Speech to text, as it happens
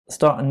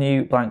start a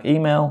new blank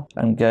email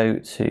and go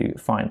to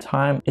find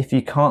time. If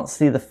you can't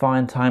see the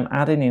find time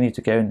add-in, you need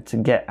to go into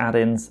get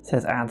add-ins. It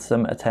says add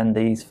some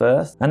attendees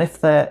first. And if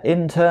they're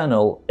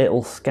internal,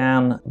 it'll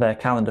scan their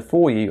calendar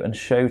for you and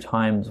show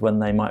times when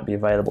they might be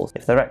available.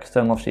 If they're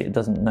external, obviously it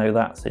doesn't know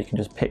that, so you can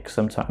just pick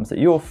some times that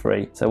you're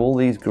free. So all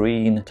these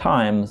green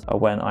times are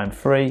when I'm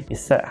free. You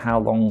set how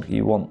long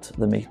you want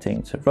the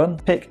meeting to run.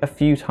 Pick a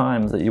few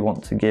times that you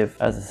want to give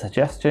as a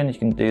suggestion. You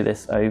can do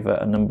this over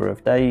a number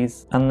of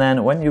days. And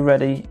then when you're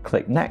ready,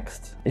 click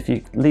next. If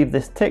you leave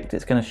this ticked,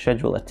 it's going to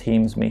schedule a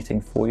Teams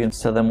meeting for you.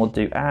 So then we'll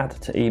do add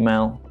to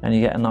email, and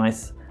you get a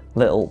nice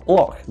little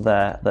block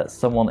there that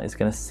someone is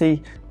going to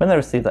see when they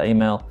receive that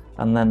email,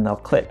 and then they'll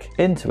click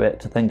into it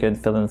to then go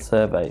and fill in the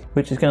survey,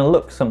 which is going to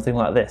look something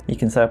like this. You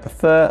can say I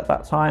prefer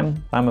that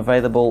time, I'm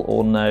available,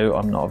 or no,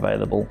 I'm not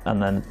available,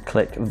 and then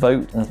click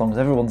vote. And as long as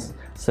everyone's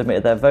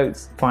submitted their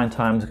votes, find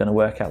time is going to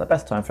work out the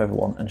best time for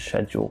everyone and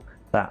schedule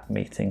that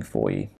meeting for you.